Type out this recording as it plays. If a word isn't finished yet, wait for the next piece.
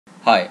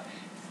Hi,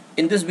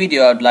 in this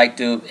video I would like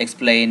to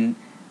explain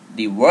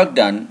the work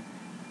done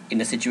in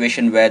a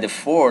situation where the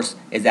force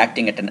is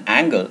acting at an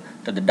angle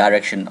to the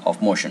direction of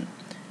motion.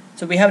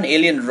 So we have an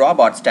alien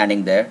robot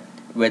standing there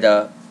with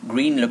a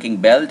green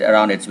looking belt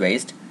around its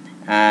waist,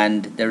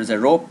 and there is a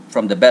rope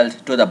from the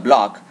belt to the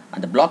block,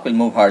 and the block will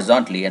move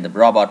horizontally and the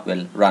robot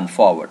will run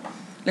forward.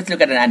 Let's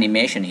look at an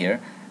animation here,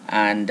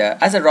 and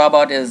as the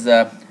robot is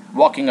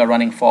walking or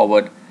running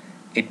forward,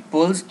 it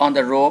pulls on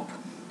the rope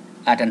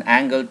at an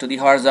angle to the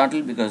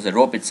horizontal because the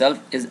rope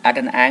itself is at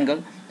an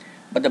angle,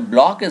 but the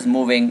block is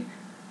moving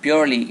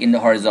purely in the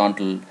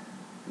horizontal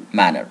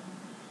manner.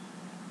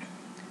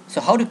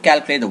 So how to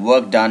calculate the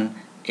work done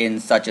in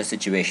such a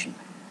situation?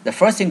 The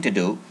first thing to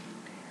do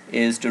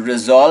is to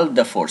resolve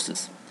the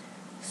forces.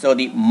 So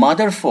the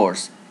mother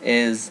force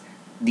is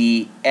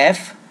the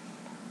F,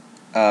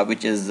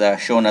 which is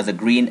shown as a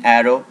green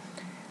arrow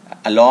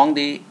along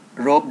the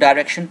rope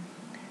direction,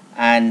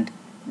 and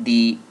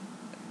the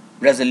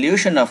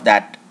resolution of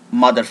that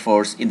mother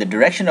force in the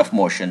direction of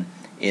motion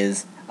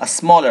is a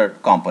smaller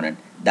component,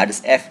 that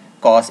is F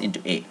cos into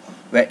A,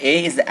 where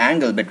A is the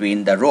angle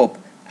between the rope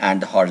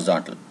and the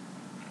horizontal.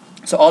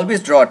 So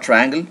always draw a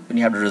triangle when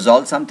you have to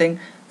resolve something.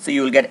 So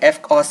you will get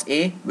F cos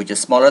A, which is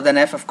smaller than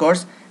F, of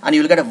course, and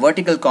you will get a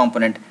vertical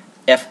component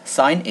F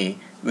sin A,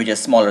 which is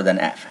smaller than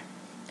F.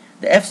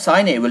 The F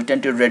sin A will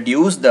tend to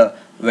reduce the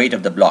weight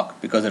of the block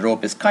because the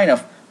rope is kind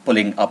of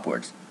pulling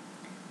upwards.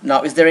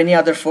 Now, is there any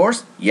other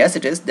force? Yes,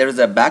 it is. There is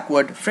a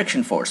backward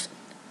friction force,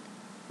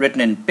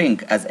 written in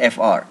pink as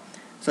Fr.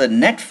 So the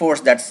net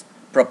force that's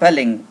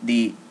propelling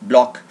the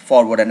block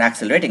forward and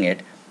accelerating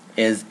it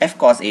is F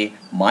cos A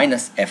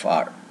minus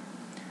Fr.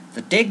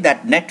 So take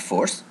that net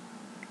force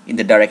in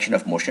the direction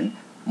of motion,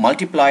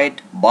 multiply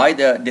it by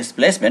the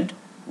displacement,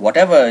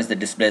 whatever is the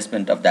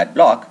displacement of that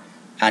block,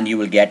 and you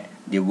will get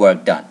the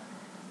work done.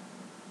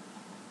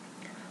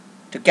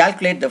 To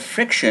calculate the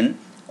friction,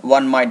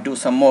 one might do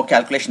some more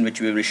calculation, which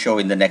we will show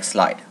in the next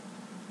slide.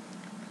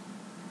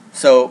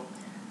 So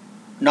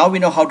now we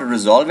know how to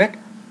resolve it.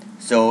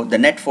 So the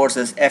net force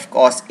is F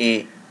cos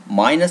A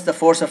minus the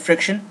force of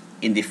friction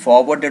in the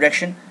forward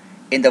direction.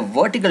 In the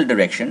vertical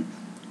direction,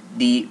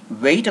 the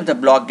weight of the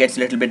block gets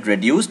a little bit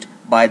reduced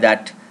by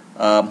that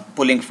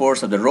pulling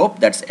force of the rope,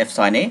 that's F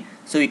sin A.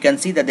 So you can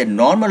see that the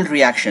normal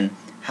reaction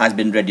has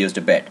been reduced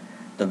a bit.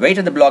 The weight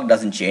of the block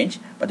doesn't change,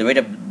 but the weight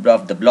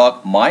of the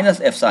block minus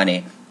F sin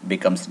A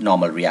becomes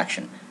normal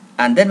reaction.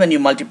 And then when you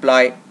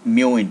multiply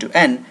mu into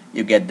n,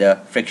 you get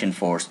the friction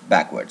force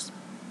backwards.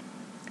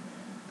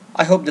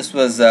 I hope this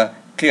was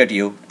clear to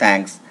you.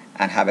 Thanks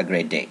and have a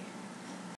great day.